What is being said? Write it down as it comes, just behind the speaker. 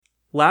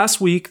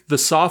Last week, the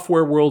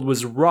software world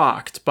was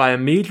rocked by a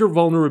major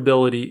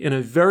vulnerability in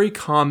a very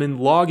common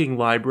logging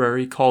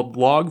library called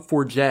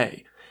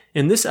Log4j.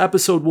 In this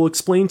episode, we'll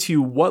explain to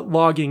you what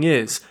logging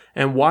is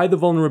and why the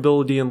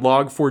vulnerability in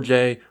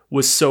Log4j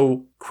was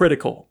so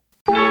critical.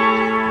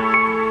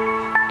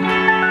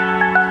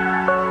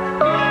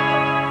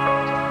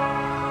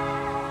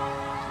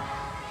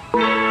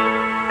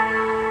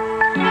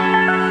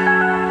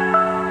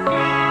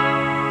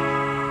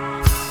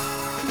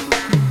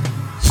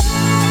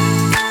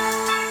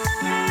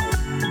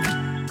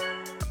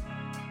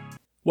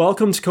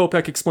 Welcome to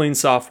Kopec Explains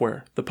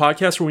Software, the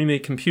podcast where we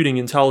make computing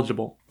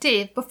intelligible.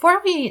 Dave,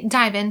 before we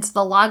dive into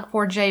the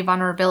Log4j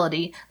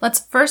vulnerability, let's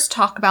first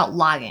talk about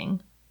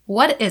logging.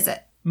 What is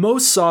it?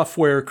 Most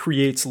software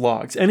creates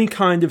logs. Any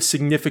kind of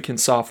significant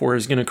software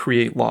is going to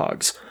create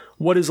logs.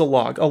 What is a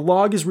log? A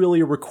log is really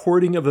a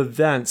recording of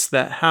events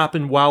that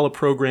happen while a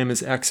program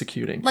is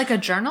executing. Like a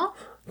journal?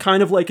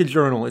 Kind of like a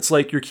journal. It's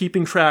like you're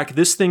keeping track,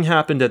 this thing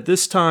happened at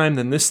this time,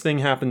 then this thing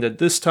happened at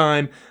this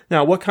time.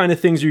 Now, what kind of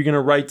things are you going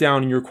to write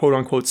down in your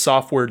quote-unquote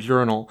software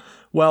journal?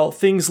 Well,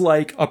 things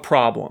like a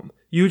problem.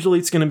 Usually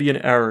it's going to be an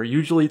error.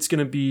 Usually it's going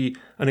to be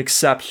an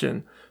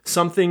exception.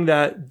 Something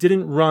that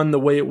didn't run the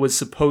way it was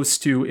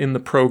supposed to in the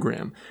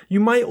program. You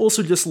might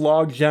also just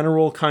log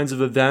general kinds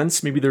of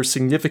events. Maybe there's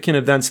significant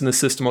events in the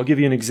system. I'll give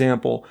you an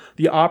example.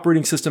 The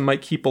operating system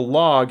might keep a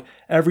log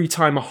every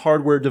time a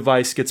hardware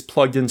device gets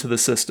plugged into the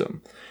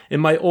system. It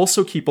might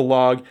also keep a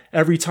log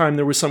every time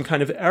there was some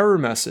kind of error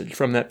message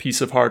from that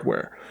piece of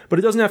hardware. But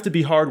it doesn't have to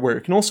be hardware.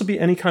 It can also be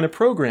any kind of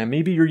program.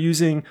 Maybe you're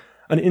using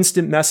an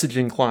instant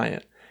messaging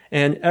client.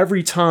 And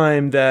every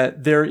time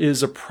that there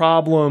is a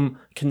problem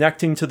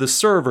connecting to the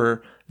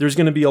server, there's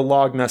going to be a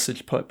log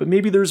message put. But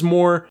maybe there's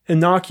more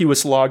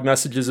innocuous log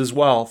messages as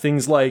well.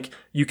 Things like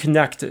you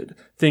connected.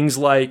 Things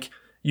like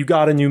you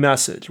got a new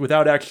message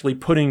without actually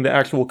putting the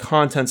actual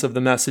contents of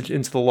the message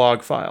into the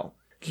log file.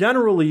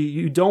 Generally,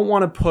 you don't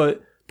want to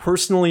put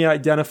personally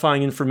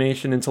identifying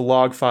information into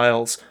log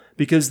files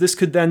because this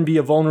could then be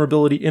a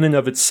vulnerability in and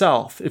of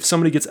itself. If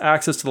somebody gets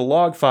access to the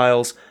log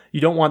files, you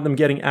don't want them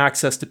getting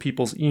access to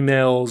people's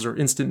emails or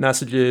instant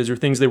messages or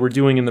things they were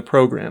doing in the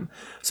program.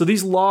 So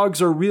these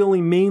logs are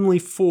really mainly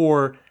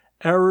for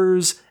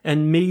errors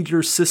and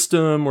major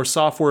system or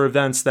software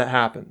events that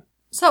happen.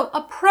 So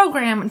a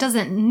program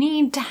doesn't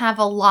need to have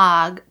a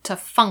log to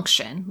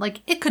function.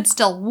 Like, it could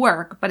still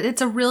work, but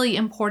it's a really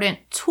important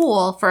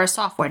tool for a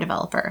software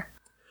developer.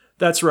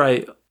 That's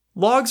right.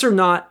 Logs are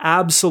not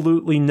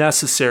absolutely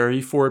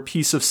necessary for a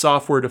piece of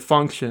software to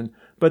function.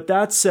 But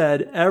that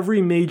said,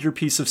 every major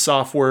piece of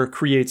software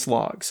creates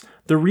logs.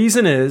 The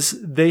reason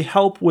is they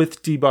help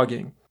with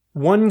debugging.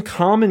 One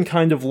common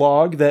kind of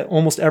log that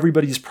almost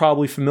everybody's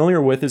probably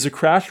familiar with is a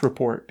crash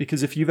report,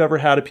 because if you've ever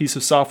had a piece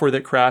of software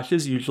that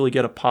crashes, you usually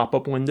get a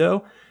pop-up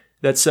window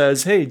that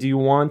says, hey, do you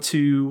want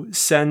to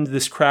send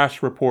this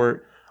crash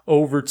report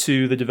over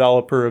to the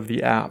developer of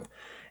the app?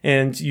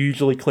 And you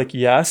usually click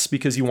yes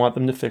because you want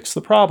them to fix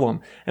the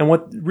problem. And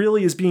what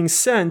really is being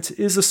sent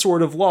is a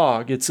sort of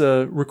log. It's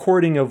a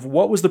recording of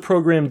what was the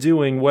program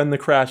doing when the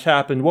crash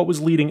happened, what was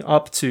leading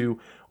up to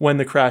when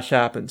the crash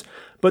happened.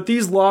 But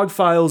these log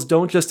files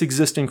don't just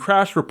exist in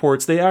crash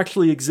reports, they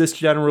actually exist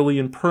generally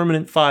in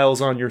permanent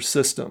files on your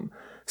system.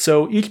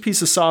 So each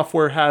piece of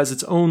software has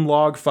its own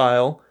log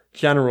file,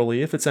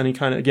 generally, if it's any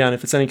kind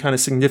of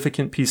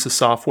significant piece of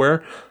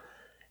software.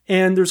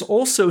 And there's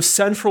also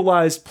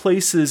centralized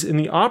places in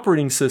the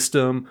operating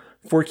system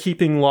for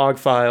keeping log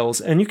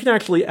files. And you can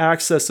actually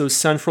access those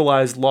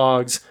centralized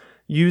logs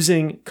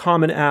using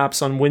common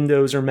apps on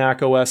Windows or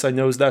Mac OS. I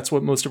know that's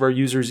what most of our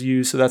users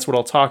use, so that's what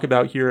I'll talk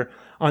about here.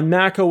 On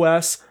Mac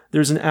OS,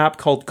 there's an app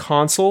called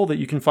Console that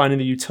you can find in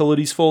the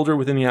Utilities folder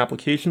within the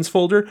Applications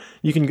folder.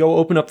 You can go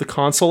open up the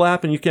Console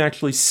app and you can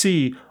actually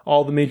see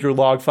all the major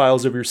log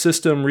files of your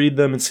system, read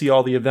them, and see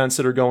all the events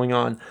that are going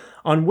on.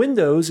 On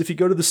Windows, if you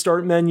go to the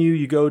Start menu,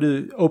 you go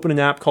to open an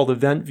app called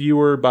Event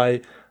Viewer by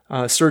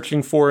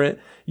searching for it,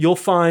 you'll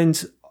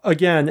find,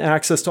 again,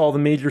 access to all the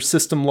major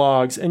system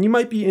logs, and you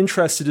might be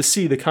interested to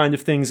see the kind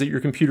of things that your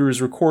computer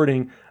is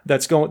recording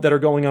that are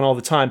going on all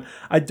the time.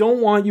 I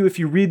don't want you, if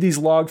you read these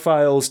log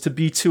files, to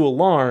be too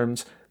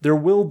alarmed. There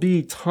will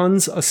be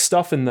tons of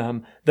stuff in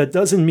them. That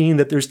doesn't mean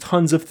that there's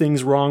tons of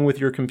things wrong with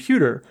your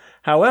computer.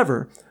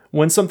 However,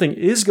 when something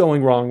is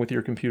going wrong with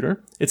your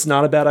computer, it's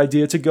not a bad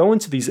idea to go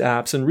into these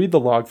apps and read the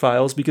log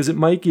files because it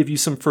might give you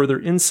some further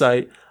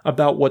insight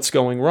about what's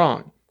going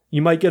wrong.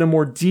 You might get a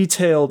more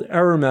detailed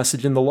error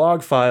message in the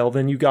log file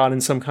than you got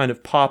in some kind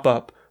of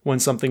pop-up when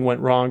something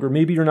went wrong, or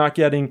maybe you're not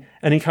getting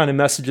any kind of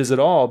messages at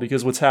all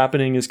because what's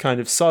happening is kind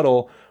of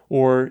subtle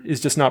or is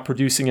just not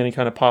producing any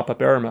kind of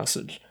pop-up error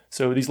message.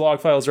 So these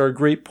log files are a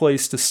great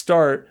place to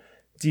start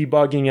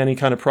debugging any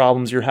kind of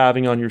problems you're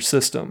having on your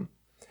system.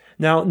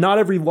 Now, not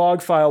every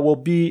log file will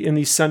be in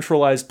these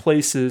centralized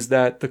places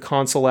that the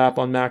Console app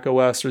on Mac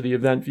OS or the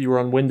Event Viewer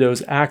on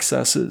Windows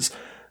accesses.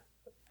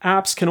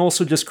 Apps can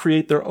also just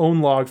create their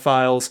own log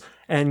files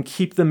and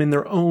keep them in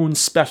their own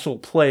special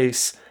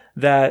place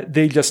that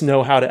they just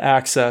know how to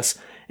access.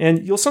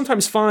 And you'll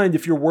sometimes find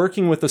if you're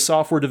working with a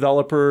software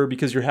developer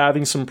because you're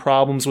having some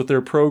problems with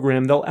their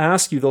program, they'll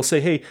ask you, they'll say,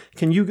 hey,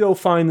 can you go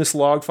find this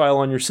log file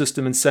on your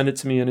system and send it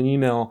to me in an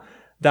email?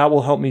 That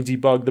will help me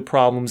debug the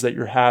problems that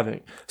you're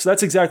having. So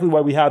that's exactly why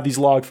we have these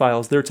log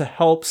files. They're to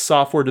help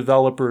software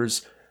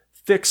developers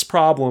fix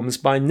problems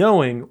by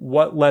knowing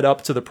what led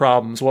up to the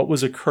problems, what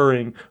was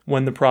occurring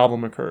when the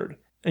problem occurred,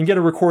 and get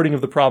a recording of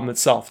the problem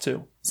itself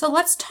too. So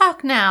let's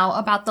talk now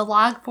about the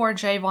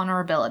Log4j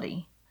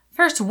vulnerability.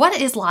 First, what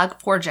is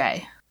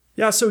Log4j?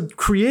 Yeah, so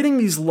creating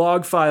these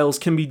log files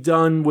can be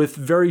done with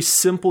very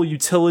simple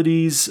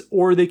utilities,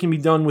 or they can be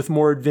done with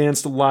more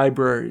advanced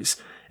libraries.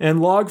 And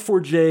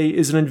Log4j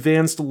is an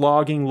advanced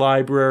logging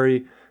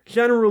library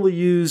generally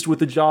used with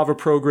the Java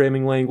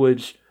programming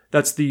language.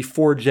 That's the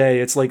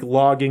 4J. It's like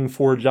logging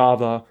for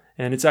Java.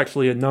 And it's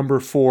actually a number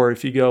 4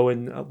 if you go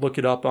and look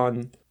it up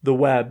on the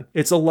web.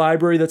 It's a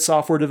library that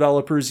software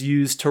developers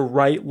use to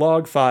write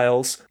log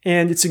files.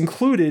 And it's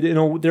included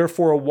in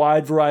therefore a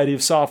wide variety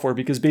of software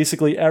because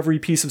basically every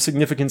piece of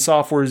significant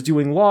software is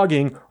doing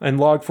logging. And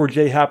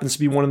Log4j happens to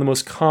be one of the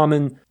most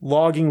common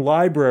logging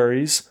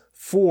libraries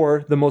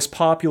for the most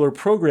popular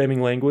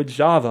programming language,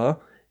 Java.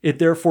 It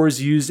therefore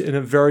is used in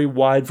a very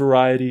wide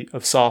variety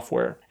of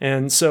software.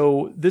 And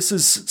so this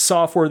is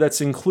software that's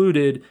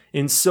included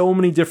in so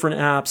many different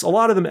apps, a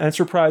lot of them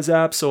enterprise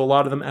apps, so a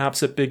lot of them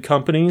apps at big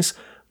companies,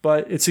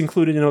 but it's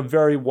included in a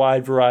very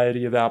wide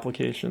variety of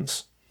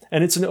applications.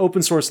 And it's an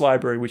open source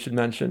library, we should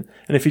mention.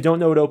 And if you don't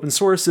know what open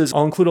source is,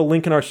 I'll include a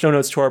link in our show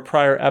notes to our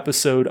prior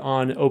episode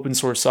on open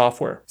source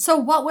software. So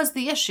what was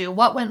the issue?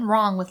 What went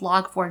wrong with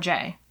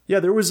Log4j? Yeah,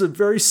 there was a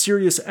very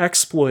serious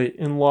exploit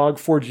in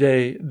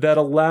Log4j that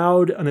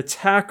allowed an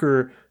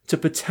attacker to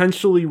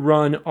potentially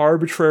run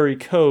arbitrary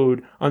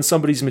code on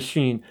somebody's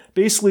machine.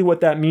 Basically, what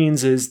that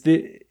means is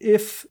that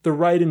if the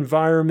right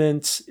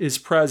environment is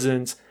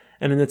present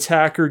and an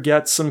attacker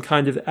gets some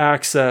kind of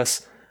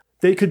access,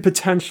 they could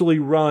potentially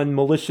run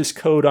malicious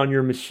code on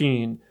your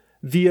machine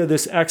via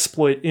this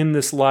exploit in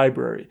this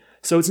library.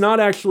 So it's not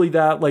actually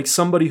that like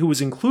somebody who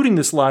was including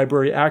this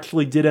library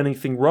actually did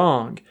anything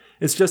wrong.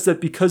 It's just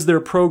that because their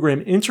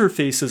program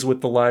interfaces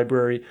with the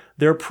library,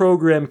 their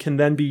program can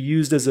then be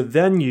used as a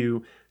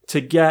venue to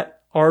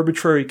get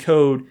arbitrary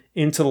code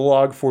into the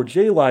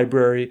Log4j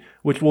library,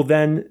 which will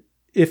then,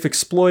 if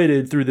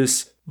exploited through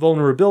this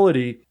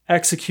vulnerability,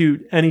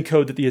 execute any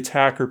code that the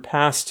attacker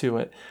passed to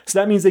it. So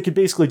that means they could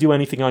basically do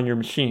anything on your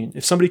machine.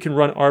 If somebody can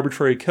run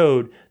arbitrary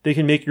code, they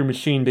can make your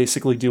machine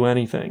basically do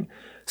anything.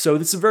 So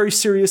this is a very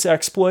serious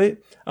exploit.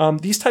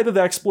 These type of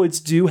exploits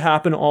do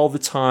happen all the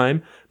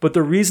time, but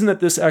the reason that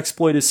this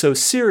exploit is so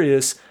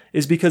serious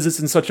is because it's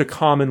in such a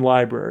common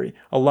library,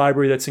 a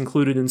library that's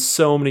included in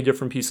so many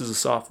different pieces of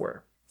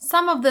software.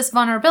 Some of this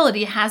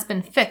vulnerability has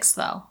been fixed,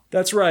 though.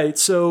 That's right.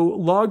 So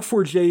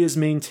Log4j is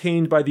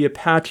maintained by the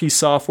Apache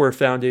Software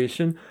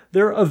Foundation.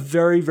 They're a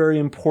very, very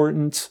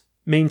important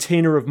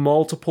maintainer of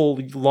multiple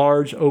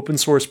large open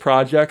source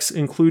projects,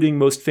 including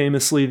most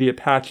famously the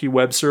Apache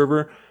web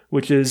server,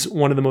 which is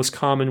one of the most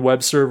common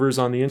web servers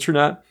on the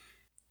internet.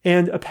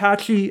 And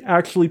Apache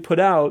actually put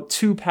out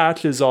 2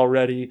 patches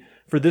already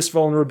for this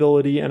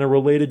vulnerability and a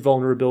related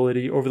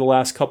vulnerability over the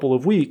last couple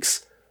of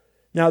weeks.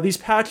 Now, these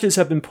patches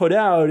have been put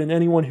out, and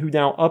anyone who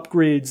now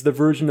upgrades the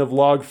version of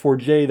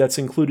Log4j that's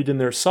included in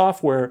their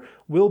software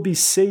will be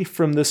safe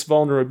from this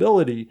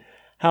vulnerability.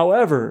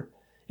 However,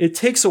 it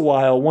takes a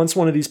while once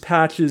one of these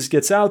patches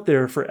gets out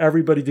there for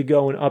everybody to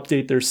go and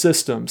update their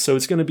system. So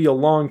it's going to be a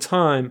long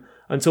time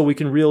until we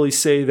can really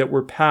say that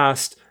we're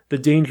past the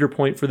danger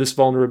point for this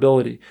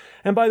vulnerability.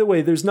 And by the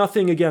way, there's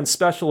nothing, again,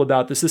 special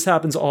about this. This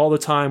happens all the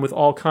time with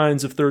all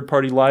kinds of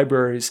third-party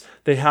libraries.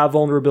 They have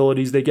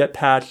vulnerabilities, they get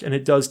patched, and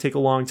it does take a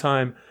long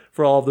time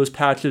for all of those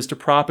patches to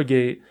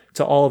propagate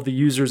to all of the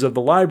users of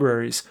the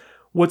libraries.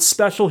 What's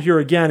special here,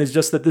 again, is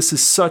just that this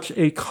is such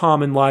a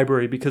common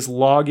library because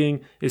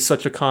logging is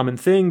such a common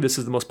thing. This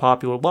is the most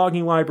popular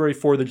logging library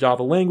for the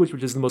Java language,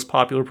 which is the most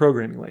popular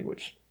programming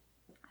language.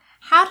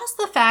 How does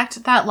the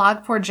fact that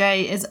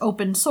Log4j is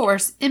open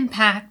source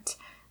impact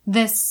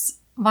this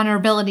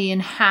vulnerability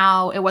and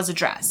how it was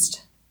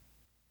addressed?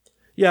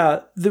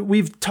 Yeah,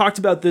 we've talked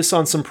about this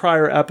on some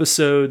prior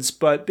episodes,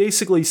 but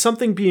basically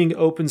something being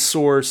open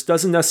source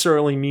doesn't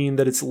necessarily mean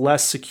that it's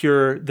less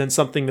secure than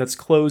something that's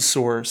closed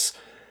source.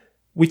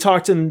 We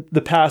talked in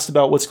the past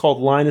about what's called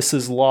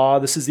Linus's Law.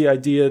 This is the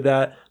idea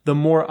that the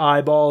more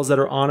eyeballs that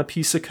are on a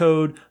piece of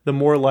code, the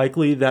more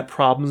likely that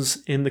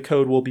problems in the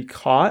code will be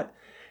caught.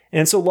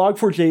 And so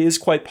Log4j is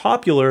quite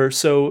popular.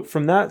 So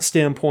from that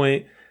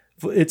standpoint,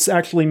 it's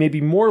actually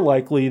maybe more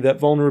likely that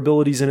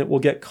vulnerabilities in it will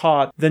get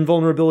caught than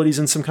vulnerabilities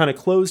in some kind of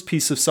closed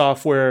piece of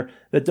software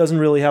that doesn't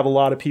really have a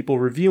lot of people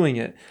reviewing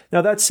it.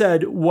 Now, that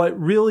said, what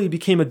really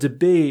became a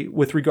debate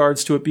with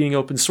regards to it being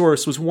open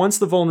source was once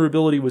the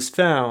vulnerability was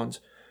found,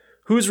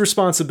 whose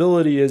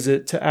responsibility is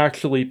it to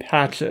actually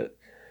patch it?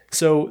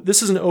 So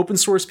this is an open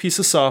source piece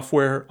of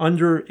software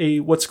under a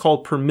what's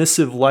called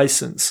permissive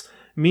license,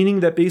 meaning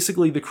that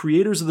basically the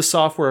creators of the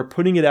software are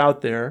putting it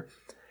out there,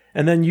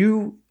 and then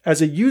you,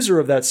 as a user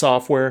of that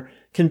software,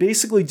 can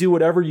basically do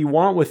whatever you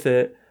want with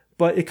it,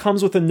 but it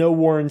comes with a no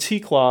warranty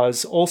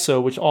clause also,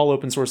 which all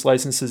open source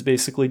licenses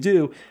basically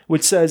do,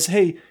 which says,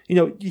 hey,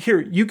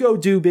 here, you go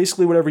do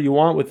basically whatever you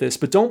want with this,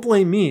 but don't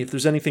blame me if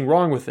there's anything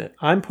wrong with it.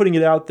 I'm putting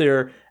it out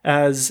there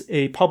as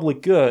a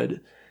public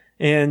good.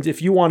 And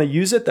if you want to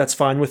use it, that's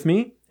fine with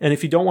me. And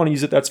if you don't want to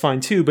use it, that's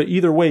fine too. But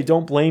either way,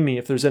 don't blame me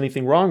if there's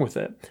anything wrong with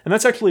it. And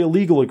that's actually a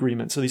legal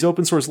agreement. So these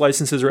open source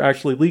licenses are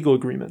actually legal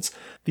agreements.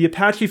 The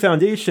Apache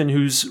Foundation,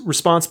 who's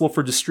responsible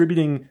for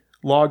distributing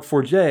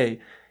Log4j,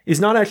 is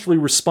not actually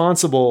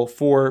responsible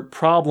for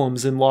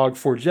problems in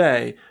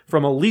Log4j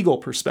from a legal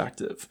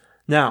perspective.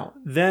 Now,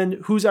 then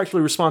who's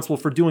actually responsible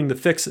for doing the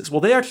fixes?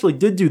 Well, they actually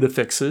did do the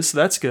fixes, so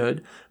that's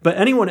good. But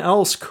anyone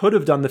else could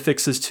have done the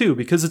fixes too,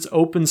 because it's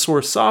open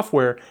source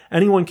software.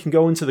 Anyone can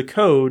go into the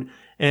code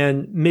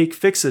and make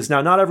fixes.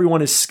 Now, not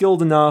everyone is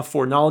skilled enough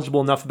or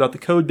knowledgeable enough about the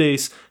code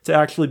base to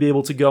actually be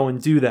able to go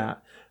and do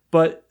that.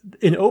 But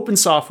in open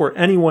software,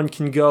 anyone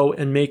can go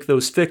and make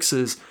those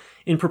fixes.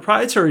 In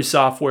proprietary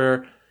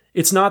software,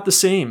 it's not the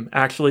same,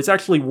 actually. It's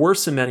actually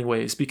worse in many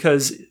ways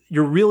because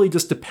you're really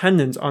just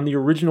dependent on the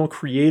original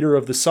creator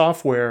of the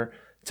software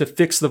to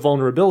fix the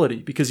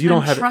vulnerability because you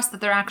don't have trust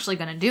that they're actually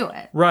going to do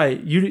it.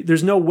 Right.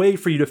 There's no way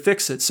for you to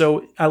fix it.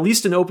 So at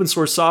least in open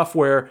source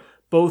software,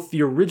 both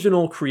the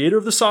original creator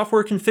of the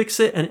software can fix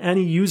it and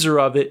any user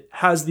of it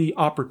has the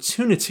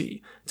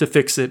opportunity to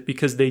fix it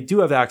because they do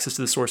have access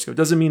to the source code.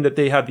 Doesn't mean that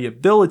they have the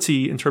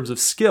ability in terms of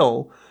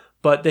skill,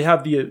 but they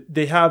have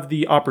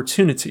the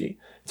opportunity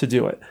to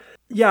do it.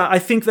 Yeah, I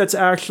think that's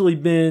actually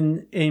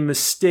been a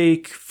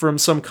mistake from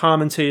some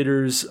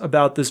commentators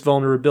about this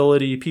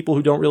vulnerability. People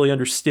who don't really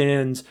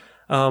understand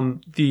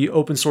the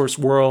open source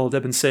world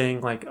have been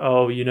saying like,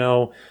 oh,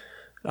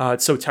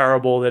 it's so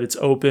terrible that it's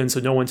open,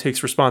 so no one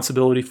takes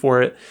responsibility for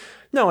it.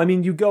 No, I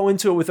mean, you go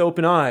into it with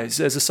open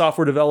eyes. As a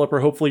software developer,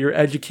 hopefully you're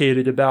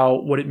educated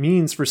about what it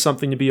means for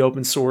something to be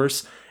open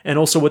source and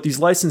also what these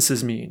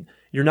licenses mean.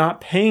 You're not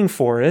paying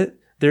for it.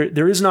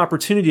 There is an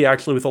opportunity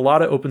actually with a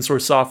lot of open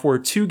source software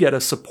to get a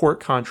support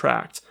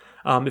contract,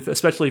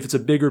 especially if it's a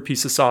bigger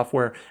piece of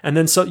software. And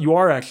then so you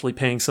are actually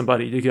paying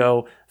somebody to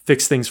go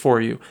fix things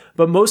for you.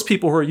 But most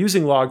people who are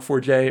using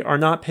Log4j are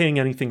not paying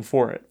anything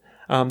for it.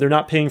 They're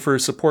not paying for a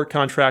support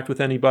contract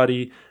with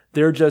anybody.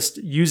 They're just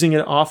using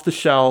it off the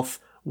shelf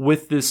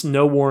with this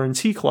no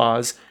warranty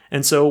clause.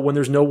 And so when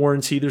there's no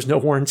warranty, there's no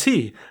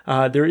warranty.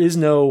 There is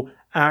no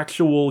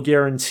actual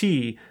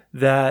guarantee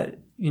that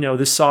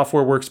this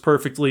software works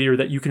perfectly or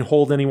that you can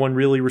hold anyone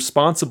really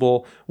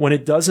responsible when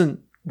it doesn't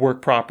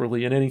work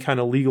properly in any kind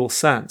of legal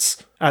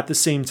sense. At the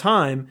same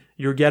time,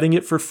 you're getting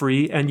it for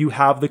free and you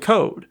have the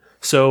code.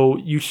 So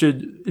you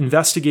should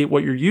investigate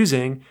what you're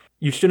using.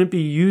 You shouldn't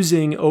be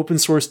using open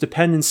source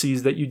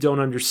dependencies that you don't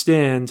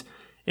understand.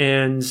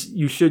 And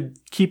you should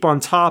keep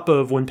on top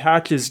of when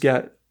patches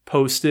get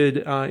posted,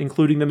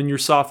 including them in your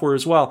software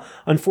as well.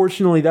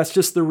 Unfortunately, that's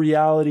just the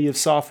reality of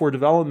software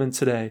development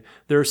today.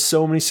 There are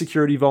so many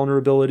security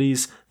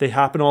vulnerabilities. They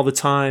happen all the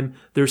time.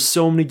 There's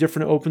so many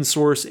different open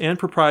source and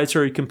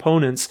proprietary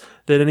components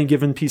that any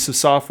given piece of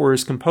software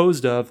is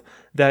composed of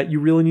that you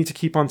really need to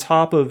keep on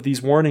top of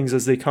these warnings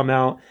as they come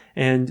out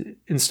and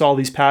install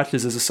these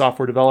patches as a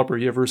software developer.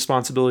 You have a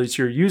responsibility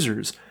to your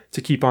users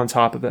to keep on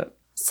top of it.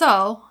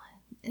 So,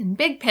 in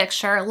big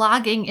picture,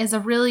 logging is a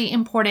really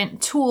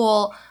important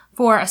tool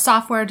for a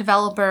software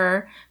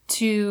developer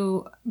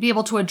to be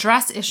able to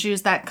address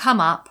issues that come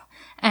up.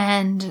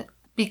 And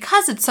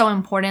because it's so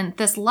important,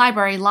 this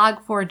library,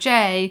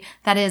 Log4j,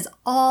 that is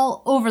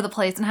all over the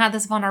place and had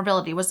this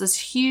vulnerability was this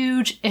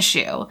huge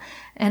issue.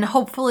 And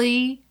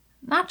hopefully,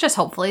 not just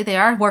hopefully, they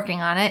are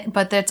working on it,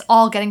 but it's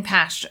all getting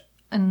patched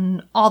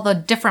in all the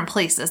different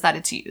places that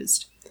it's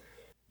used.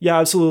 Yeah,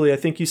 absolutely. I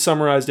think you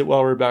summarized it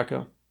well,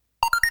 Rebecca.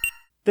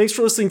 Thanks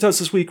for listening to us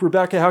this week.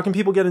 Rebecca, how can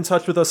people get in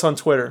touch with us on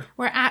Twitter?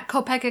 We're at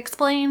Kopec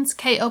Explains,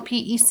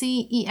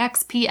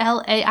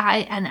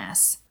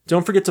 KOPECEXPLAINS.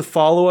 Don't forget to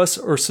follow us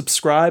or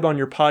subscribe on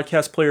your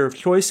podcast player of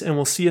choice, and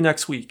we'll see you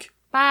next week.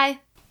 Bye.